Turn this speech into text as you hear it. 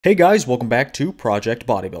Hey guys, welcome back to Project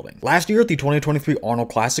Bodybuilding. Last year at the 2023 Arnold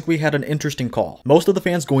Classic, we had an interesting call. Most of the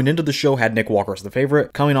fans going into the show had Nick Walker as the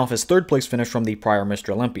favorite, coming off his third place finish from the prior Mr.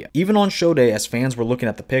 Olympia. Even on show day, as fans were looking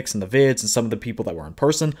at the pics and the vids and some of the people that were in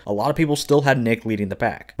person, a lot of people still had Nick leading the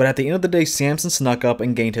pack. But at the end of the day, Samson snuck up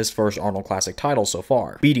and gained his first Arnold Classic title so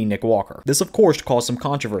far, beating Nick Walker. This of course caused some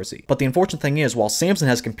controversy, but the unfortunate thing is, while Samson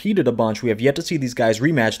has competed a bunch, we have yet to see these guys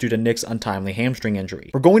rematch due to Nick's untimely hamstring injury.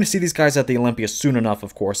 We're going to see these guys at the Olympia soon enough,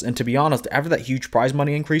 of course, and to be honest, after that huge prize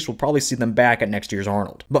money increase, we'll probably see them back at next year's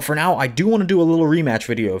Arnold. But for now, I do want to do a little rematch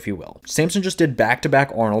video, if you will. Samson just did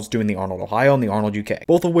back-to-back Arnolds, doing the Arnold Ohio and the Arnold UK,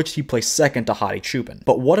 both of which he placed second to Hadi Chupin.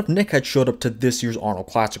 But what if Nick had showed up to this year's Arnold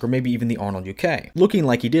Classic, or maybe even the Arnold UK, looking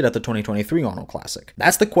like he did at the 2023 Arnold Classic?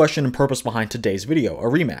 That's the question and purpose behind today's video, a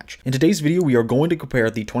rematch. In today's video, we are going to compare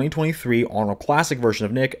the 2023 Arnold Classic version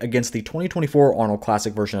of Nick against the 2024 Arnold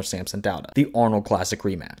Classic version of Samson Dauda, the Arnold Classic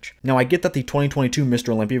rematch. Now, I get that the 2022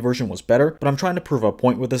 Mr. Olympia version was better, but I'm trying to prove a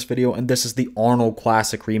point with this video, and this is the Arnold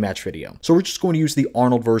Classic rematch video. So we're just going to use the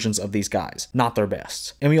Arnold versions of these guys, not their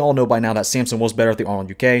bests. And we all know by now that Samson was better at the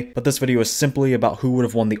Arnold UK, but this video is simply about who would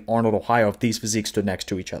have won the Arnold Ohio if these physiques stood next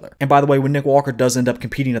to each other. And by the way, when Nick Walker does end up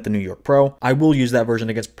competing at the New York Pro, I will use that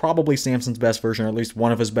version against probably Samson's best version, or at least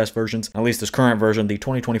one of his best versions, at least his current version, the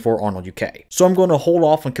 2024 Arnold UK. So I'm going to hold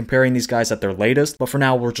off on comparing these guys at their latest, but for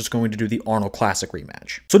now we're just going to do the Arnold Classic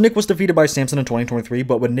rematch. So Nick was defeated by Samson in 2023,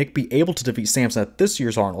 but would Nick be able to defeat Samson at this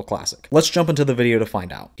year's Arnold Classic? Let's jump into the video to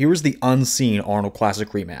find out. Here is the unseen Arnold Classic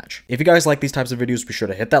rematch. If you guys like these types of videos, be sure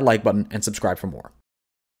to hit that like button and subscribe for more.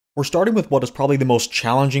 We're starting with what is probably the most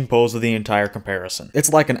challenging pose of the entire comparison.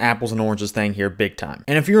 It's like an apples and oranges thing here, big time.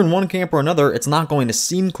 And if you're in one camp or another, it's not going to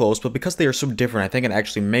seem close, but because they are so different, I think it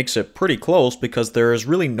actually makes it pretty close because there is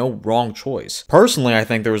really no wrong choice. Personally, I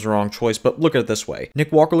think there was a wrong choice, but look at it this way.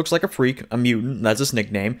 Nick Walker looks like a freak, a mutant, that's his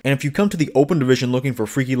nickname, and if you come to the open division looking for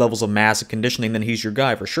freaky levels of mass and conditioning, then he's your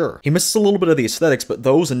guy for sure. He misses a little bit of the aesthetics, but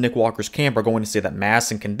those in Nick Walker's camp are going to say that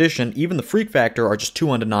mass and condition, even the freak factor, are just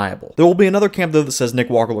too undeniable. There will be another camp though that says Nick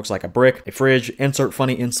Walker looks like a brick, a fridge, insert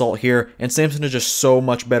funny insult here, and Samson is just so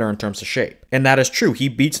much better in terms of shape. And that is true, he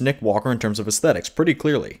beats Nick Walker in terms of aesthetics pretty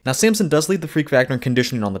clearly. Now Samson does lead the freak factor and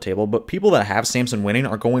conditioning on the table, but people that have Samson winning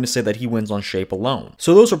are going to say that he wins on shape alone.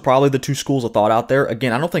 So those are probably the two schools of thought out there.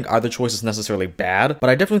 Again, I don't think either choice is necessarily bad, but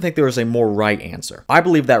I definitely think there is a more right answer. I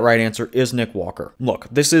believe that right answer is Nick Walker. Look,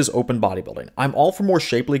 this is open bodybuilding. I'm all for more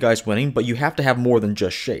shapely guys winning, but you have to have more than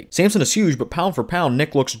just shape. Samson is huge, but pound for pound,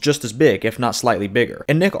 Nick looks just as big, if not slightly bigger.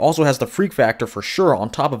 And Nick also has the freak factor for sure, on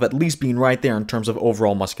top of at least being right there in terms of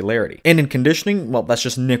overall muscularity. And in conditioning, well, that's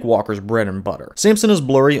just Nick Walker's bread and butter. Samson is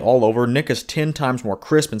blurry all over, Nick is 10 times more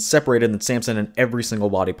crisp and separated than Samson in every single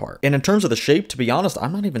body part. And in terms of the shape, to be honest,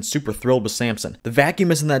 I'm not even super thrilled with Samson. The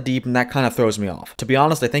vacuum isn't that deep, and that kind of throws me off. To be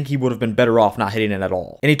honest, I think he would have been better off not hitting it at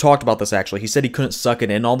all. And he talked about this actually. He said he couldn't suck it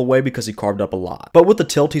in all the way because he carved up a lot. But with the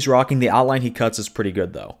tilt he's rocking, the outline he cuts is pretty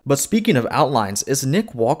good though. But speaking of outlines, is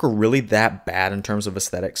Nick Walker really that bad in terms of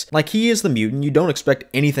aesthetics? Like, he is the mutant, you don't expect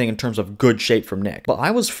anything in terms of good shape from Nick. But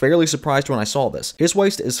I was fairly surprised when I saw this. His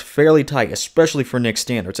waist is fairly tight, especially for Nick's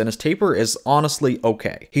standards, and his taper is honestly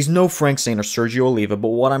okay. He's no Frank Saint or Sergio Oliva, but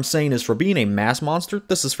what I'm saying is for being a mass monster,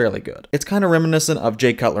 this is fairly good. It's kind of reminiscent of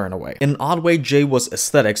Jay Cutler in a way. In an odd way, Jay was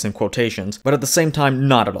aesthetics in quotations, but at the same time,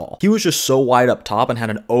 not at all. He was just so wide up top and had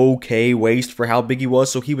an okay waist for how big he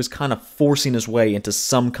was, so he was kind of forcing his way into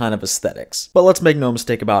some kind of aesthetics. But let's make no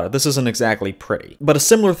mistake about it, this isn't exactly pretty. But a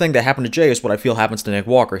similar thing that happened to Jay is what I feel happens to Nick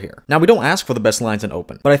Walker here. Now, we don't ask for the best lines in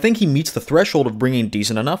open, but I think he meets the threshold of bringing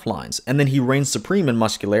decent enough lines, and then he reigns supreme in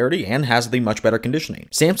muscularity and has the much better conditioning.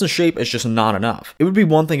 Samson's shape is just not enough. It would be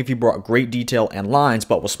one thing if he brought great detail and lines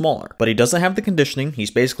but was smaller, but he doesn't have the conditioning.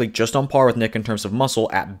 He's basically just on par with Nick in terms of muscle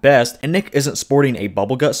at best, and Nick isn't sporting a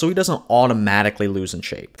bubble gut, so he doesn't automatically lose in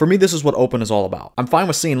shape. For me, this is what open is all about. I'm fine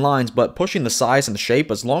with seeing lines, but pushing the size and the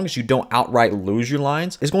shape, as long as you don't outright lose your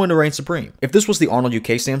lines, is going to reign supreme. If this was the Arnold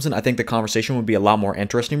UK Samson, I think the conversation would be a lot more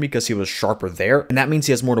interesting because he was sharper there, and that means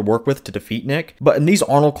he has more to work with to defeat Nick. But in these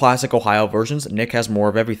Arnold Classic Ohio versions, Nick has more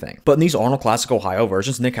of everything. But in these Arnold Classic Ohio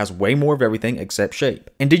versions, Nick has way more of everything except shape.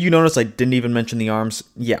 And did you notice I didn't even mention the arms?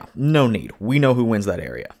 Yeah, no need. We know who wins that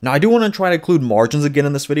area. Now, I do want to try to include margins again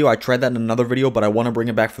in this video. I tried that in another video, but I want to bring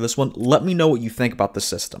it back for this one. Let me know what you think about this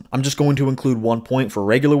system. I'm just going to include 1 point for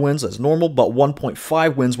regular wins as normal, but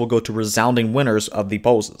 1.5 wins will go to resounding winners of the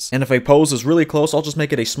poses. And if a pose is really close, I'll just just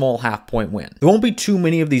make it a small half-point win. There won't be too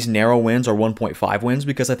many of these narrow wins or 1.5 wins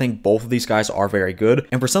because I think both of these guys are very good,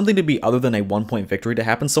 and for something to be other than a 1-point victory to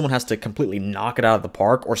happen, someone has to completely knock it out of the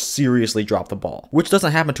park or seriously drop the ball, which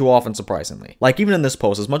doesn't happen too often, surprisingly. Like, even in this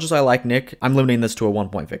post, as much as I like Nick, I'm limiting this to a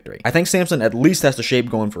 1-point victory. I think Samson at least has the shape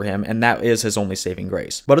going for him, and that is his only saving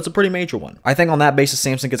grace, but it's a pretty major one. I think on that basis,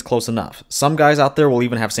 Samson gets close enough. Some guys out there will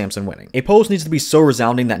even have Samson winning. A post needs to be so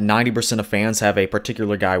resounding that 90% of fans have a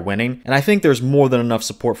particular guy winning, and I think there's more than enough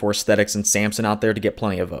support for aesthetics and Samson out there to get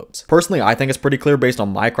plenty of votes. Personally, I think it's pretty clear based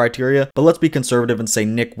on my criteria, but let's be conservative and say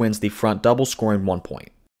Nick wins the front double, scoring 1 point.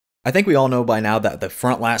 I think we all know by now that the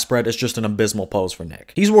front lat spread is just an abysmal pose for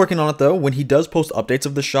Nick. He's working on it though. When he does post updates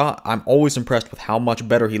of the shot, I'm always impressed with how much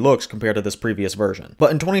better he looks compared to this previous version.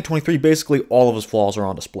 But in 2023, basically all of his flaws are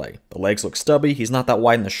on display. The legs look stubby, he's not that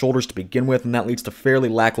wide in the shoulders to begin with, and that leads to fairly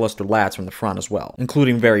lackluster lats from the front as well,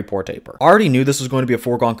 including very poor taper. I already knew this was going to be a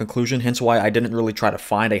foregone conclusion, hence why I didn't really try to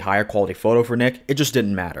find a higher quality photo for Nick. It just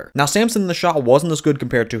didn't matter. Now, Samson in the shot wasn't as good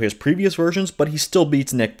compared to his previous versions, but he still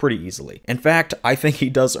beats Nick pretty easily. In fact, I think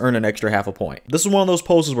he does earn an extra half a point. This is one of those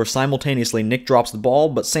poses where simultaneously Nick drops the ball,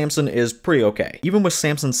 but Samson is pretty okay. Even with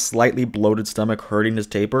Samson's slightly bloated stomach hurting his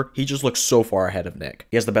taper, he just looks so far ahead of Nick.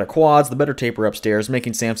 He has the better quads, the better taper upstairs,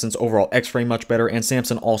 making Samson's overall X-frame much better, and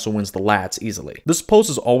Samson also wins the lats easily. This pose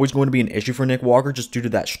is always going to be an issue for Nick Walker just due to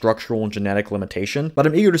that structural and genetic limitation, but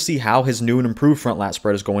I'm eager to see how his new and improved front lat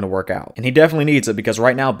spread is going to work out. And he definitely needs it because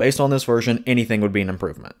right now, based on this version, anything would be an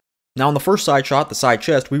improvement. Now in the first side shot, the side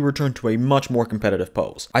chest, we return to a much more competitive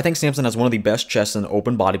pose. I think Samson has one of the best chests in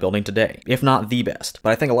open bodybuilding today, if not the best,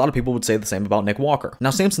 but I think a lot of people would say the same about Nick Walker.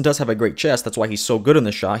 Now Samson does have a great chest, that's why he's so good in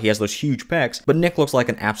this shot, he has those huge pecs, but Nick looks like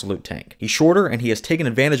an absolute tank. He's shorter and he has taken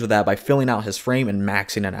advantage of that by filling out his frame and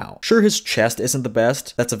maxing it out. Sure, his chest isn't the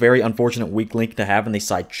best, that's a very unfortunate weak link to have in the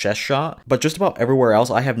side chest shot, but just about everywhere else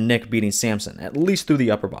I have Nick beating Samson, at least through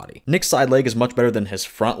the upper body. Nick's side leg is much better than his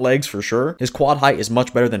front legs for sure, his quad height is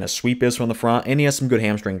much better than his sweep is from the front, and he has some good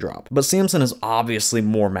hamstring drop. But Samson is obviously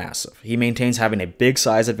more massive. He maintains having a big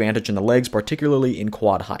size advantage in the legs, particularly in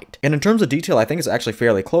quad height. And in terms of detail, I think it's actually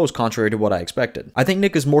fairly close, contrary to what I expected. I think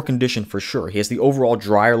Nick is more conditioned for sure. He has the overall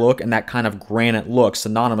drier look and that kind of granite look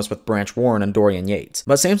synonymous with Branch Warren and Dorian Yates.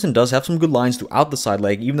 But Samson does have some good lines throughout the side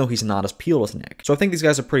leg, even though he's not as peeled as Nick. So I think these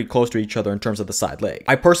guys are pretty close to each other in terms of the side leg.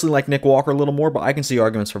 I personally like Nick Walker a little more, but I can see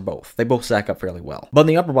arguments for both. They both stack up fairly well. But in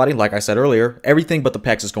the upper body, like I said earlier, everything but the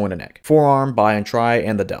pecs is going to Nick. Forearm, bi and tri,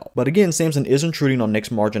 and the delt. But again, Samson is intruding on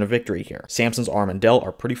Nick's margin of victory here. Samson's arm and delt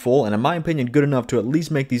are pretty full, and in my opinion, good enough to at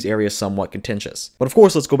least make these areas somewhat contentious. But of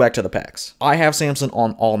course, let's go back to the pecs. I have Samson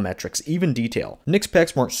on all metrics, even detail. Nick's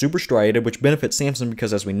pecs weren't super striated, which benefits Samson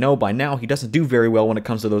because as we know by now, he doesn't do very well when it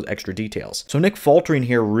comes to those extra details. So Nick faltering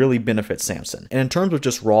here really benefits Samson. And in terms of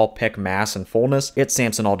just raw pec mass and fullness, it's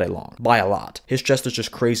Samson all day long. By a lot. His chest is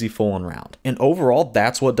just crazy full and round. And overall,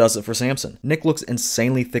 that's what does it for Samson. Nick looks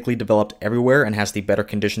insanely thickly developed everywhere and has the better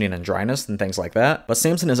conditioning and dryness and things like that, but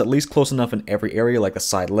Samson is at least close enough in every area like the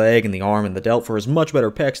side leg and the arm and the delt for his much better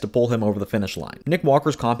pecs to pull him over the finish line. Nick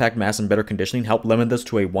Walker's compact mass and better conditioning helped limit this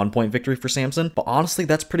to a 1-point victory for Samson, but honestly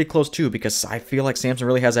that's pretty close too because I feel like Samson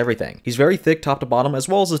really has everything. He's very thick top to bottom as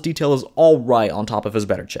well as his detail is all right on top of his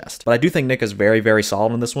better chest, but I do think Nick is very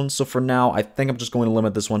solid in this one, so for now I think I'm just going to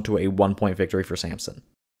limit this one to a 1-point victory for Samson.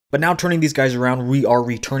 But now turning these guys around, we are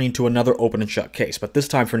returning to another open and shut case, but this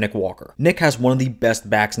time for Nick Walker. Nick has one of the best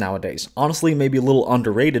backs nowadays. Honestly, maybe a little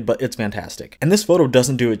underrated, but it's fantastic. And this photo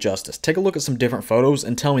doesn't do it justice. Take a look at some different photos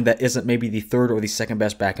and tell me that isn't maybe the third or the second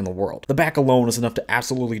best back in the world. The back alone is enough to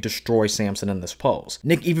absolutely destroy Samson in this pose.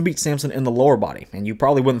 Nick even beats Samson in the lower body, and you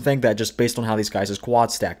probably wouldn't think that just based on how these guys'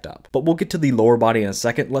 quads stacked up. But we'll get to the lower body in a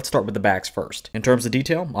second. Let's start with the backs first. In terms of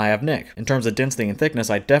detail, I have Nick. In terms of density and thickness,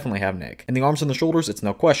 I definitely have Nick. In the arms and the shoulders, it's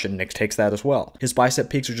no question. Nick takes that as well. His bicep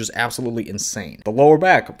peaks are just absolutely insane. The lower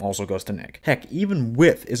back also goes to Nick. Heck, even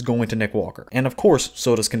width is going to Nick Walker. And of course,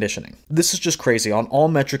 so does conditioning. This is just crazy. On all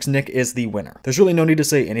metrics, Nick is the winner. There's really no need to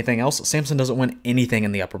say anything else. Samson doesn't win anything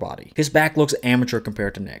in the upper body. His back looks amateur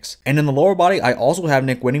compared to Nick's. And in the lower body, I also have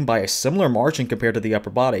Nick winning by a similar margin compared to the upper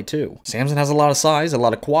body too. Samson has a lot of size, a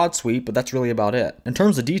lot of quad sweep, but that's really about it. In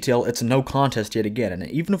terms of detail, it's no contest yet again, and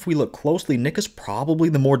even if we look closely, Nick is probably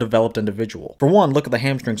the more developed individual. For one, look at the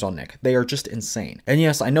hamstring hamstrings on Nick. They are just insane. And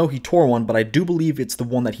yes, I know he tore one, but I do believe it's the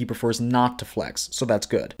one that he prefers not to flex, so that's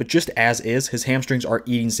good. But just as is, his hamstrings are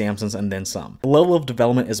eating Samson's and then some. The level of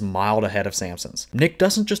development is mild ahead of Samson's. Nick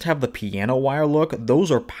doesn't just have the piano wire look,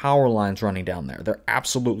 those are power lines running down there. They're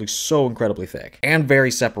absolutely so incredibly thick. And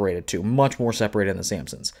very separated too, much more separated than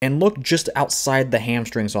Samson's. And look just outside the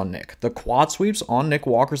hamstrings on Nick. The quad sweeps on Nick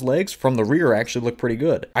Walker's legs from the rear actually look pretty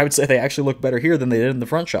good. I would say they actually look better here than they did in the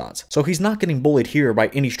front shots. So he's not getting bullied here by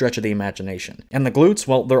any stretch of the imagination. And the glutes,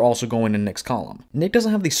 well, they're also going in Nick's column. Nick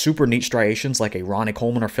doesn't have these super neat striations like a Ronnie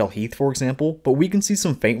Coleman or Phil Heath, for example, but we can see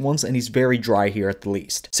some faint ones and he's very dry here at the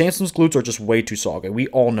least. Samson's glutes are just way too soggy, we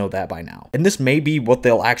all know that by now. And this may be what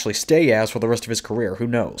they'll actually stay as for the rest of his career, who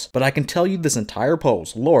knows. But I can tell you this entire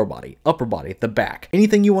pose, lower body, upper body, the back,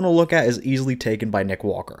 anything you want to look at is easily taken by Nick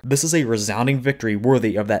Walker. This is a resounding victory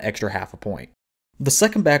worthy of that extra half a point. The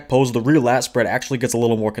second back pose, the rear lat spread, actually gets a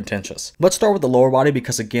little more contentious. Let's start with the lower body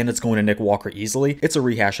because again it's going to Nick Walker easily. It's a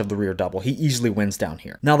rehash of the rear double. He easily wins down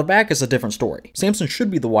here. Now the back is a different story. Samson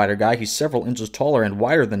should be the wider guy. He's several inches taller and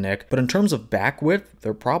wider than Nick, but in terms of back width,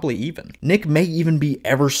 they're probably even. Nick may even be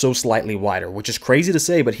ever so slightly wider, which is crazy to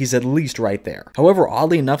say, but he's at least right there. However,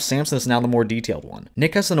 oddly enough, Samson is now the more detailed one.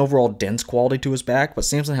 Nick has an overall dense quality to his back, but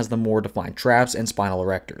Samson has the more defined traps and spinal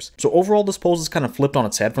erectors. So overall, this pose is kind of flipped on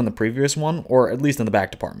its head from the previous one, or at least in the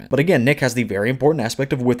back department. But again, Nick has the very important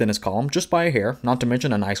aspect of width in his column, just by a hair, not to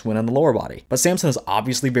mention a nice win in the lower body. But Samson is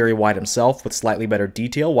obviously very wide himself, with slightly better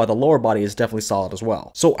detail, while the lower body is definitely solid as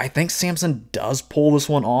well. So I think Samson does pull this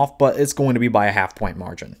one off, but it's going to be by a half-point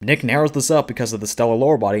margin. Nick narrows this up because of the stellar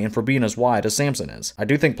lower body and for being as wide as Samson is. I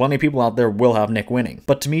do think plenty of people out there will have Nick winning,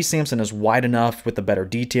 but to me, Samson is wide enough with the better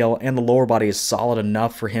detail, and the lower body is solid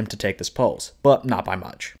enough for him to take this pose, but not by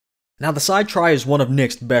much. Now the side try is one of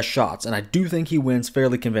Nick's best shots, and I do think he wins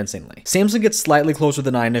fairly convincingly. Samson gets slightly closer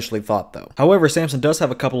than I initially thought though. However, Samson does have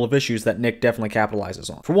a couple of issues that Nick definitely capitalizes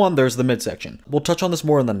on. For one, there's the midsection. We'll touch on this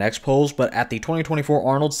more in the next pose, but at the 2024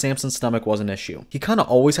 Arnold, Samson's stomach was an issue. He kinda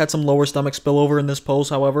always had some lower stomach spillover in this pose,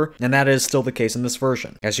 however, and that is still the case in this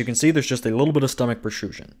version. As you can see, there's just a little bit of stomach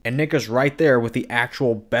protrusion. And Nick is right there with the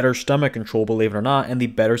actual better stomach control, believe it or not, and the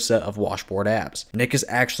better set of washboard abs. Nick is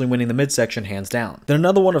actually winning the midsection hands down. Then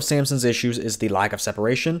another one of Samson's issues is the lack of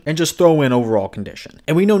separation, and just throw in overall condition.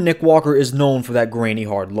 And we know Nick Walker is known for that grainy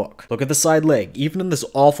hard look. Look at the side leg. Even in this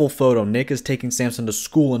awful photo, Nick is taking Samson to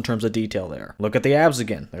school in terms of detail there. Look at the abs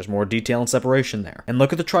again. There's more detail and separation there. And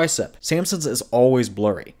look at the tricep. Samson's is always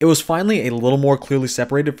blurry. It was finally a little more clearly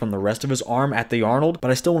separated from the rest of his arm at the Arnold, but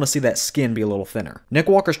I still want to see that skin be a little thinner. Nick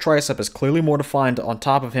Walker's tricep is clearly more defined on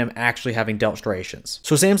top of him actually having delt striations.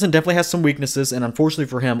 So Samson definitely has some weaknesses, and unfortunately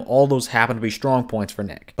for him, all those happen to be strong points for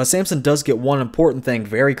Nick. But Samson does get one important thing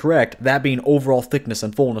very correct, that being overall thickness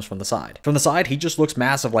and fullness from the side. From the side, he just looks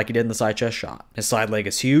massive like he did in the side chest shot. His side leg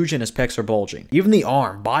is huge and his pecs are bulging. Even the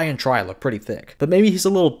arm, bi and tri, look pretty thick. But maybe he's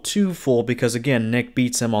a little too full because again, Nick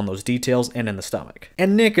beats him on those details and in the stomach.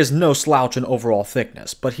 And Nick is no slouch in overall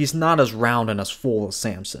thickness, but he's not as round and as full as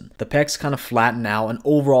Samson. The pecs kind of flatten out, and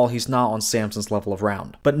overall he's not on Samson's level of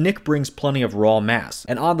round. But Nick brings plenty of raw mass,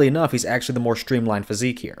 and oddly enough, he's actually the more streamlined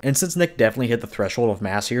physique here. And since Nick definitely hit the threshold of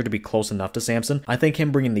mass here to be close enough to Samson, I think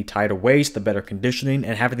him bringing the tighter waist, the better conditioning,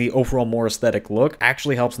 and having the overall more aesthetic look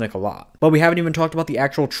actually helps Nick a lot. But we haven't even talked about the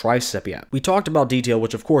actual tricep yet. We talked about detail,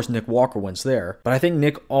 which of course Nick Walker wins there, but I think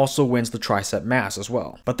Nick also wins the tricep mass as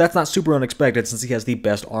well. But that's not super unexpected since he has the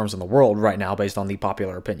best arms in the world right now based on the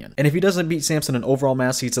popular opinion. And if he doesn't beat Samson in overall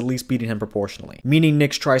mass, he's at least beating him proportionally, meaning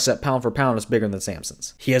Nick's tricep pound for pound is bigger than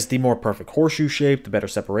Samson's. He has the more perfect horseshoe shape, the better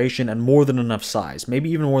separation, and more than enough size, maybe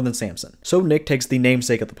even more than Samson. So Nick takes the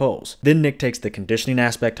namesake of the pose. Then Nick takes the conditioning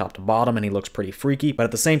aspect top to bottom and he looks pretty freaky, but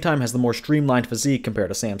at the same time has the more streamlined physique compared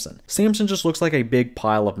to Samson. Samson just looks like a big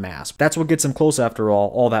pile of mass. That's what gets him close after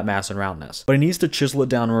all that mass and roundness. But he needs to chisel it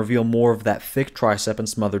down and reveal more of that thick tricep and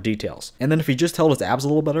some other details. And then if he just held his abs a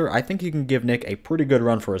little better, I think he can give Nick a pretty good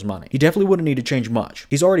run for his money. He definitely wouldn't need to change much.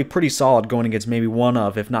 He's already pretty solid going against maybe one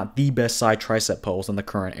of, if not the best side tricep pose in the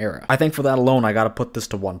current era. I think for that alone, I gotta put this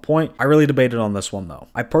to 1 point. I really debated on this one though.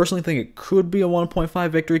 I personally think it could be a 1.5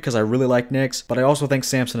 victory because I really like Nick's, but I also think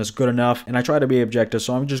Samson is good enough, and I try to be objective,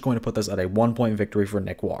 so I'm just going to put this at a 1-point victory for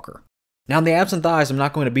Nick Walker. Now in the abs and thighs, I'm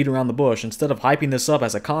not going to beat around the bush. Instead of hyping this up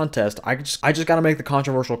as a contest, I just gotta make the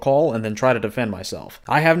controversial call and then try to defend myself.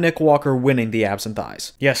 I have Nick Walker winning the abs and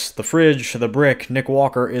thighs. Yes, the fridge, the brick, Nick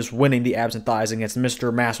Walker is winning the abs and thighs against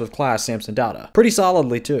Mr. Mass with Class, Samson Dauda. Pretty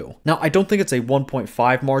solidly too. Now I don't think it's a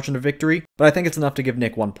 1.5 margin of victory, but I think it's enough to give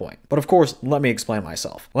Nick 1 point. But of course, let me explain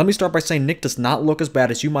myself. Let me start by saying Nick does not look as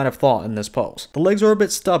bad as you might have thought in this pose. The legs are a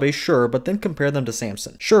bit stubby, sure, but then compare them to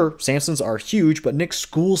Samson. Sure, Samson's are huge, but Nick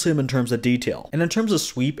schools him in terms of detail. And in terms of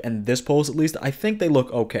sweep and this pose at least, I think they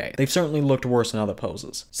look okay. They've certainly looked worse in other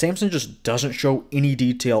poses. Samson just doesn't show any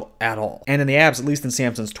detail at all. And in the abs, at least in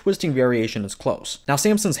Samson's twisting variation, is close. Now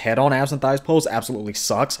Samson's head-on abs and thighs pose absolutely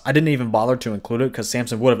sucks. I didn't even bother to include it because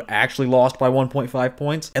Samson would have actually lost by 1.5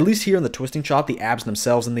 points. At least here in the twisting shot, the abs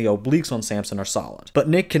themselves and the obliques on Samson are solid. But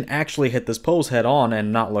Nick can actually hit this pose head-on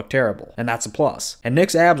and not look terrible. And that's a plus. And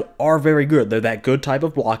Nick's abs are very good. They're that good type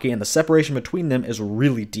of blocky, and the separation between them is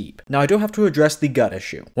really deep. Now I do have to address the gut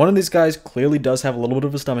issue. One of these guys clearly does have a little bit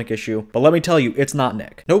of a stomach issue, but let me tell you, it's not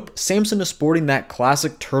Nick. Nope, Samson is sporting that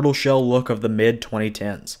classic turtle shell look of the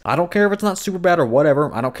mid-2010s. I don't care if it's not super bad or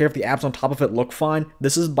whatever. I don't care if the abs on top of it look fine.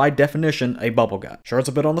 This is by definition a bubble gut. Sure, it's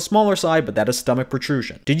a bit on the smaller side, but that is stomach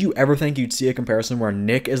protrusion. Did you ever think you'd see a comparison where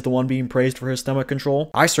Nick is the one being praised for his stomach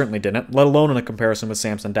control? I certainly didn't, let alone in a comparison with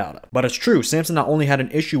Samson Dauda. But it's true, Samson not only had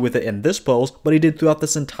an issue with it in this pose, but he did throughout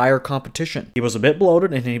this entire competition. He was a bit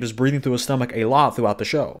bloated and he was breathing through his stomach a lot throughout the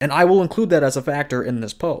show. And I will include that as a factor in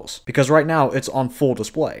this pose, because right now it's on full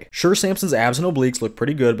display. Sure, Samson's abs and obliques look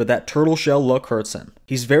pretty good, but that turtle shell look hurts him.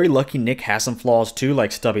 He's very lucky Nick has some flaws too,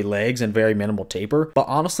 like stubby legs and very minimal taper, but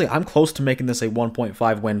honestly, I'm close to making this a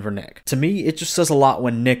 1.5 win for Nick. To me, it just says a lot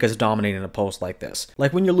when Nick is dominating a pose like this.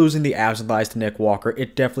 Like when you're losing the abs and thighs to Nick Walker,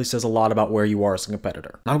 it definitely says a lot about where you are as a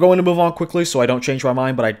competitor. I'm going to move on quickly so I don't change my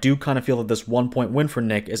mind, but I do kind of feel that this 1-point win for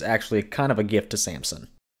Nick is actually kind of a gift to Samson.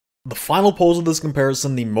 The final pose of this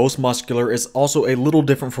comparison, the most muscular, is also a little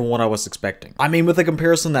different from what I was expecting. I mean, with a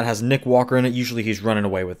comparison that has Nick Walker in it, usually he's running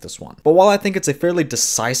away with this one. But while I think it's a fairly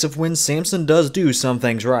decisive win, Samson does do some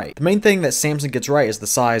things right. The main thing that Samson gets right is the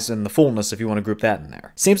size and the fullness, if you want to group that in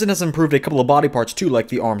there. Samson has improved a couple of body parts too, like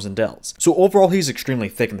the arms and delts. So overall, he's extremely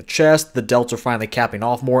thick in the chest, the delts are finally capping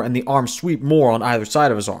off more, and the arms sweep more on either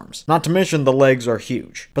side of his arms. Not to mention, the legs are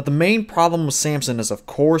huge. But the main problem with Samson is, of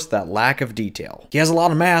course, that lack of detail. He has a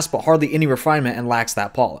lot of mass, but hardly any refinement and lacks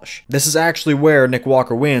that polish. This is actually where Nick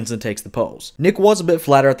Walker wins and takes the pose. Nick was a bit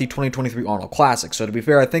flatter at the 2023 Arnold Classic, so to be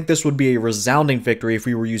fair, I think this would be a resounding victory if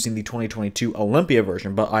we were using the 2022 Olympia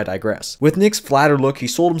version, but I digress. With Nick's flatter look, he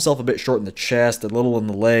sold himself a bit short in the chest, a little in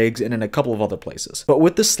the legs, and in a couple of other places. But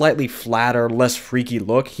with this slightly flatter, less freaky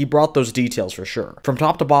look, he brought those details for sure. From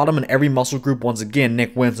top to bottom in every muscle group, once again,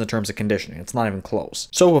 Nick wins in terms of conditioning. It's not even close.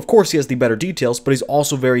 So of course he has the better details, but he's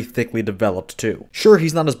also very thickly developed too. Sure,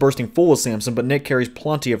 he's not as bursting full as Samson, but Nick carries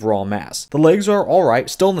plenty of raw mass. The legs are alright,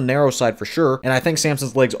 still on the narrow side for sure, and I think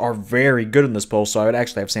Samson's legs are very good in this pose, so I would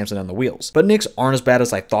actually have Samson on the wheels. But Nick's aren't as bad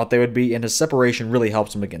as I thought they would be, and his separation really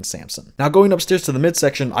helps him against Samson. Now going upstairs to the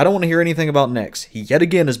midsection, I don't want to hear anything about Nick's. He yet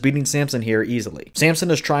again is beating Samson here easily. Samson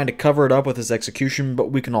is trying to cover it up with his execution, but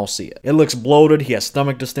we can all see it. It looks bloated, he has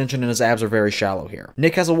stomach distension, and his abs are very shallow here.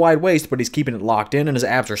 Nick has a wide waist, but he's keeping it locked in, and his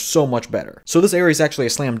abs are so much better. So this area is actually a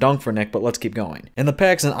slam dunk for Nick, but let's keep going. In the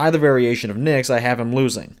pecs and either variation of Nick's, I have him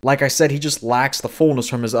losing. Like I said, he just lacks the fullness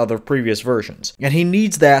from his other previous versions. And he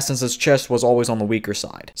needs that since his chest was always on the weaker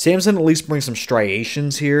side. Samson at least brings some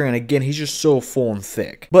striations here, and again, he's just so full and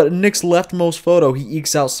thick. But in Nick's leftmost photo, he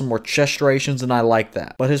ekes out some more chest striations, and I like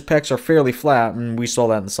that. But his pecs are fairly flat, and we saw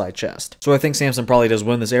that in the side chest. So I think Samson probably does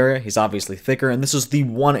win this area. He's obviously thicker, and this is the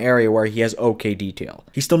one area where he has okay detail.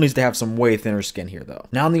 He still needs to have some way thinner skin here, though.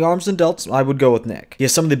 Now in the arms and delts, I would go with Nick. He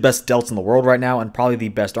has some of the best delts in the world right now, and probably the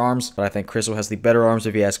best arms, but I think Chriso has the better arms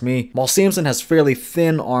if you ask me, while Samson has fairly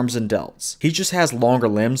thin arms and delts. He just has longer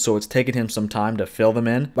limbs, so it's taken him some time to fill them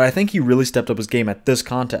in, but I think he really stepped up his game at this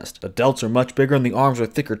contest. The delts are much bigger and the arms are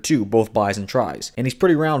thicker too, both bis and tris. And he's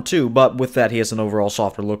pretty round too, but with that he has an overall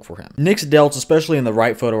softer look for him. Nick's delts, especially in the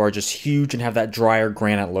right photo, are just huge and have that drier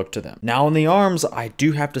granite look to them. Now in the arms, I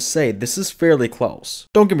do have to say, this is fairly close.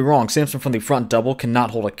 Don't get me wrong, Samson from the front double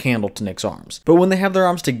cannot hold a candle to Nick's arms. But when they have their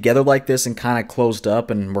arms together like this and kind of closed up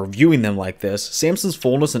and we're viewing them like this, Samson's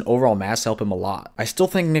fullness and overall mass help him a lot. I still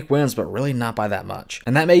think Nick wins, but really not by that much.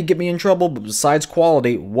 And that may get me in trouble, but besides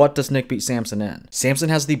quality, what does Nick beat Samson in? Samson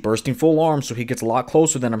has the bursting full arms, so he gets a lot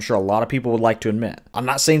closer than I'm sure a lot of people would like to admit. I'm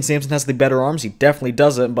not saying Samson has the better arms, he definitely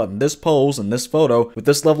doesn't, but in this pose, in this photo, with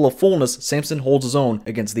this level of fullness, Samson holds his own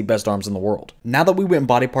against the best arms in the world. Now that we went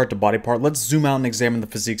body part to body part, let's zoom out and examine the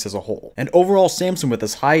physiques as a whole. And overall, Samson with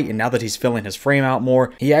his height, and now that he's filling his frame out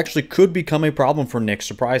more, he actually could become a problem for Nick,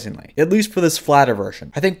 surprisingly. At least for this flatter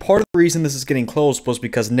version. I think part of the reason this is getting close was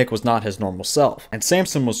because Nick was not his normal self, and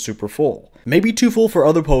Samson was super full. Maybe too full for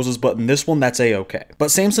other poses, but in this one, that's a-okay. But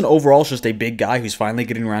Samson overall is just a big guy who's finally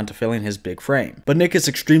getting around to filling his big frame. But Nick is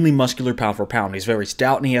extremely muscular pound for pound. He's very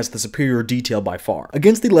stout, and he has the superior detail by far.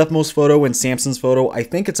 Against the leftmost photo and Samson's photo, I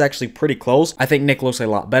think it's actually pretty close. I think Nick looks a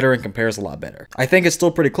lot better and compares a lot better. I think it's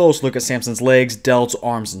still pretty close. Look at Samson's legs, delts,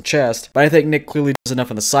 arms, and chest, but I think Nick clearly does enough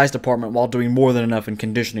in the size department while doing more than enough and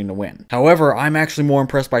conditioning to win. However, I'm actually more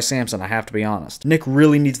impressed by Samson, I have to be honest. Nick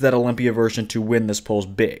really needs that Olympia version to win this pose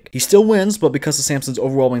big. He still wins, but because of Samson's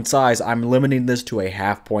overwhelming size, I'm limiting this to a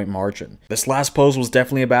half-point margin. This last pose was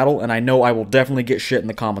definitely a battle, and I know I will definitely get shit in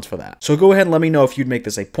the comments for that. So go ahead and let me know if you'd make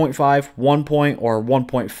this a 0.5, 1 point, or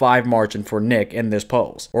 1.5 margin for Nick in this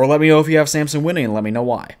pose. Or let me know if you have Samson winning and let me know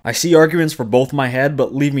why. I see arguments for both in my head,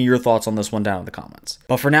 but leave me your thoughts on this one down in the comments.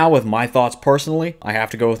 But for now, with my thoughts personally, I have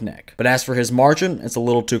to go with Nick. But as for his margin, it's a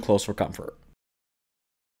little too close for comfort.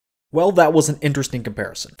 Well, that was an interesting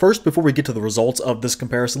comparison. First, before we get to the results of this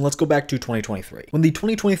comparison, let's go back to 2023. When the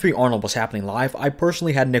 2023 Arnold was happening live, I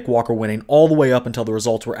personally had Nick Walker winning all the way up until the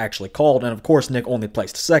results were actually called, and of course Nick only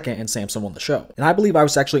placed second and Samson won the show. And I believe I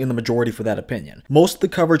was actually in the majority for that opinion. Most of the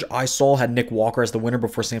coverage I saw had Nick Walker as the winner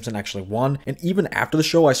before Samson actually won, and even after the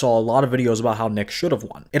show I saw a lot of videos about how Nick should have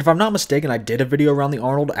won. And if I'm not mistaken, I did a video around the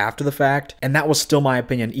Arnold after the fact, and that was still my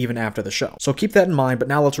opinion even after the show. So keep that in mind, but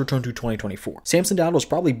now let's return to 2024. Samson Dauda was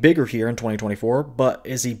probably bigger here in 2024, but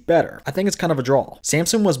is he better? I think it's kind of a draw.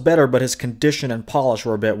 Samson was better, but his condition and polish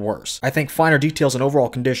were a bit worse. I think finer details and overall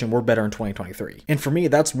condition were better in 2023. And for me,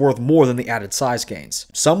 that's worth more than the added size gains.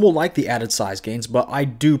 Some will like the added size gains, but I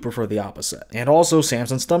do prefer the opposite. And also,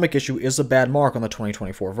 Samson's stomach issue is a bad mark on the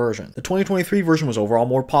 2024 version. The 2023 version was overall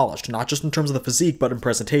more polished, not just in terms of the physique, but in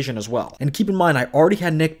presentation as well. And keep in mind, I already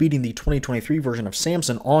had Nick beating the 2023 version of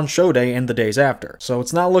Samson on show day and the days after. So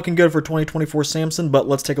it's not looking good for 2024 Samson, but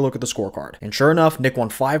let's take a look at the scorecard. And sure enough, Nick won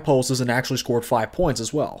 5 poses and actually scored 5 points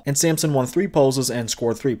as well. And Samson won 3 poses and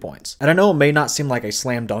scored 3 points. And I know it may not seem like a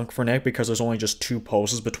slam dunk for Nick because there's only just 2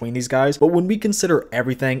 poses between these guys, but when we consider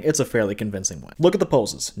everything, it's a fairly convincing win. Look at the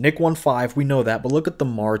poses. Nick won 5, we know that, but look at the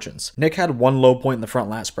margins. Nick had 1 low point in the front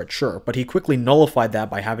lat spread, sure, but he quickly nullified that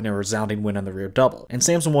by having a resounding win in the rear double. And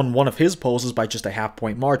Samson won one of his poses by just a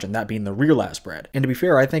half-point margin, that being the rear lat spread. And to be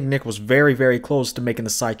fair, I think Nick was very, very close to making the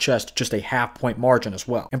side chest just a half-point margin as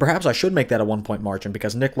well. And perhaps I should make that a 1-point margin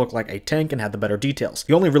because Nick looked like a tank and had the better details.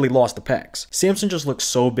 He only really lost the pecs. Samson just looked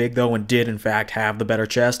so big though and did in fact have the better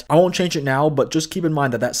chest. I won't change it now, but just keep in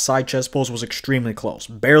mind that that side chest pose was extremely close.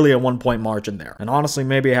 Barely a 1-point margin there. And honestly,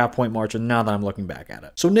 maybe a half-point margin now that I'm looking back at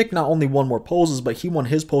it. So Nick not only won more poses, but he won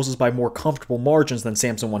his poses by more comfortable margins than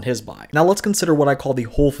Samson won his by. Now let's consider what I call the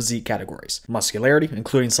whole physique categories. Muscularity,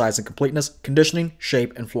 including size and completeness, conditioning,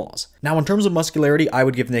 shape, and flaws. Now in terms of muscularity, I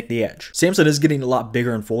would give Nick the edge. Samson is getting a lot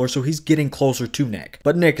bigger and fuller, so he's getting closer to Nick.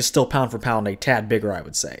 But Nick is still pound for pound a tad bigger, I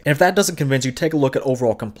would say. And if that doesn't convince you, take a look at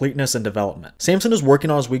overall completeness and development. Samson is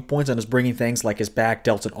working on his weak points and is bringing things like his back,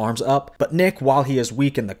 delts, and arms up, but Nick, while he is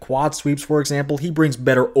weak in the quad sweeps, for example, he brings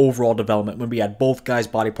better overall development when we add both guys'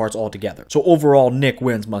 body parts all together. So overall, Nick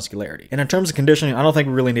wins muscularity. And in terms of conditioning, I don't think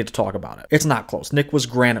we really need to talk about it. It's not close. Nick was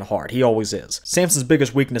granite hard. He always is. Samson's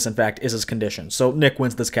biggest weakness, in fact, is his condition, so Nick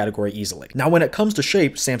wins this category easily. Now, when it comes to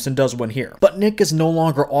shape, Samson does win here, but Nick is no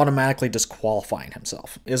longer automatically disqualifying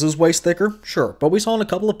himself. Is his waist thicker? Sure, but we saw in a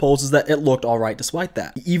couple of poses that it looked alright despite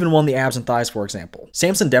that. He even won the abs and thighs, for example.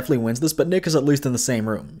 Samson definitely wins this, but Nick is at least in the same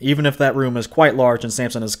room, even if that room is quite large and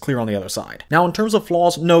Samson is clear on the other side. Now, in terms of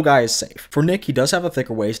flaws, no guy is safe. For Nick, he does have a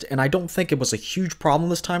thicker waist, and I don't think it was a huge problem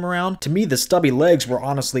this time around. To me, the stubby legs were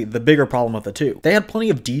honestly the bigger problem of the two. They had plenty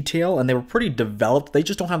of detail, and they were pretty developed, they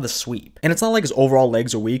just don't have the sweep. And it's not like his overall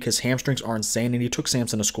legs are weak, his hamstrings are insane, and he took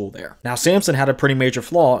Samson to school there. Now, Samson had a pretty major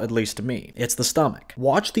flaw, at least to me. It's the stomach.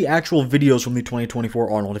 Watch the actual videos from the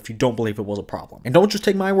 2024 Arnold if you don't believe it was a problem. And don't just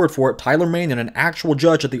take my word for it, Tyler Manion, an actual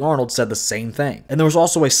judge at the Arnold, said the same thing. And there was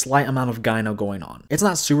also a slight amount of gyno going on. It's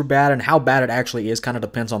not super bad, and how bad it actually is kind of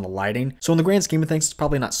depends on the lighting. So in the grand scheme of things, it's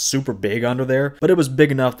probably not super big under there, but it was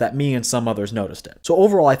big enough that me and some others noticed it. So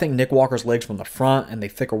overall, I think Nick Walker's legs from the front and the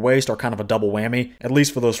thicker waist are kind of a double whammy. At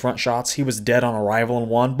least for those front shots, he was dead on arrival in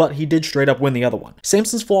one, but he did straight up win the other one.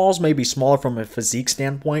 Samson's flaws may be smaller from a physique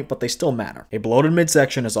standpoint, but they still matter. A bloated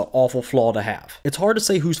midsection is an awful flaw to have. It's hard to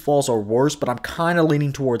say whose flaws are worse, but I'm kind of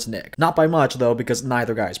leaning towards Nick. Not by much though, because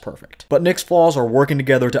neither guy is perfect. But Nick's flaws are working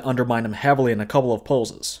together to undermine him heavily in a couple of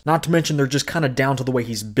poses. Not to mention they're just kind of down to the way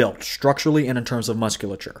he's built, structurally and in terms of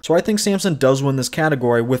musculature. So I think Samson does win this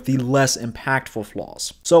category with the less impactful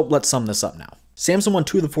flaws. So let's sum this up now. Samson won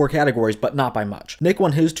 2 of the 4 categories, but not by much. Nick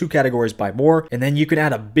won his 2 categories by more, and then you can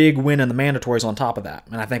add a big win in the mandatories on top of that.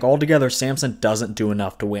 And I think altogether, Samson doesn't do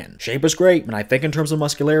enough to win. Shape is great, and I think in terms of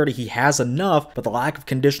muscularity, he has enough, but the lack of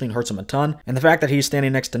conditioning hurts him a ton. And the fact that he's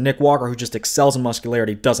standing next to Nick Walker, who just excels in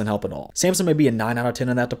muscularity, doesn't help at all. Samson may be a 9 out of 10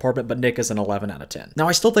 in that department, but Nick is an 11 out of 10. Now,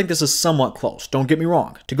 I still think this is somewhat close. Don't get me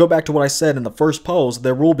wrong. To go back to what I said in the first pose,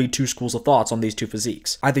 there will be 2 schools of thoughts on these 2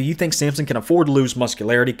 physiques. Either you think Samson can afford to lose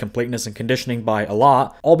muscularity, completeness, and conditioning conditioning by a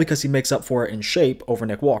lot, all because he makes up for it in shape over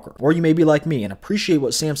Nick Walker. Or you may be like me and appreciate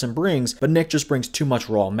what Samson brings, but Nick just brings too much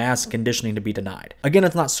raw mass and conditioning to be denied. Again,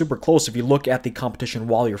 it's not super close if you look at the competition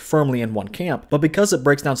while you're firmly in one camp, but because it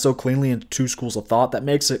breaks down so cleanly into two schools of thought, that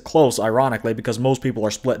makes it close, ironically, because most people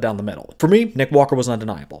are split down the middle. For me, Nick Walker was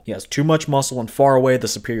undeniable. He has too much muscle and far away the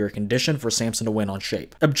superior condition for Samson to win on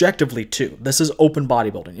shape. Objectively too, this is open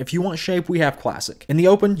bodybuilding. If you want shape, we have classic. In the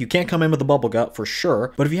open, you can't come in with a bubble gut for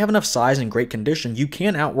sure, but if you have enough size and great condition, you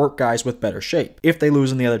can outwork guys with better shape, if they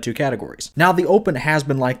lose in the other two categories. Now, the open has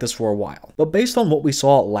been like this for a while, but based on what we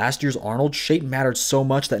saw at last year's Arnold, shape mattered so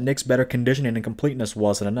much that Nick's better conditioning and completeness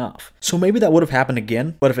wasn't enough. So maybe that would have happened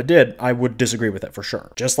again, but if it did, I would disagree with it for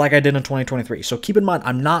sure. Just like I did in 2023. So keep in mind,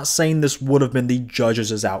 I'm not saying this would have been the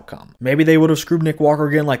judges' outcome. Maybe they would have screwed Nick Walker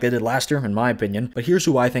again like they did last year, in my opinion, but here's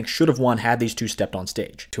who I think should have won had these two stepped on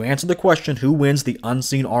stage. To answer the question, who wins the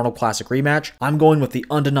unseen Arnold Classic rematch, I'm going with the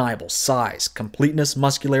undeniable size, completeness,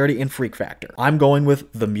 muscularity, and freak factor. I'm going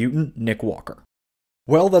with the mutant Nick Walker.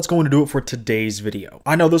 Well, that's going to do it for today's video.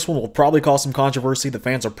 I know this one will probably cause some controversy. The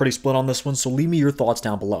fans are pretty split on this one, so leave me your thoughts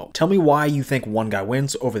down below. Tell me why you think one guy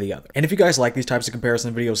wins over the other. And if you guys like these types of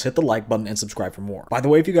comparison videos, hit the like button and subscribe for more. By the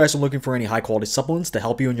way, if you guys are looking for any high quality supplements to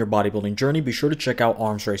help you in your bodybuilding journey, be sure to check out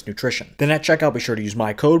Arms Race Nutrition. Then at checkout, be sure to use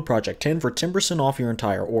my code Project10 for 10% off your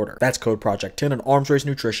entire order. That's code Project10 at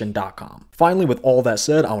armsracenutrition.com. Finally, with all that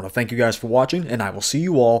said, I want to thank you guys for watching, and I will see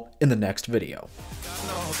you all in the next video.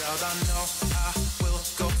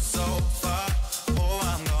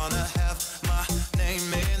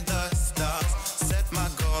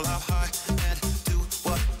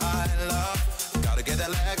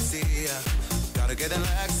 Gotta get that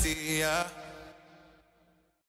Lexi, yeah.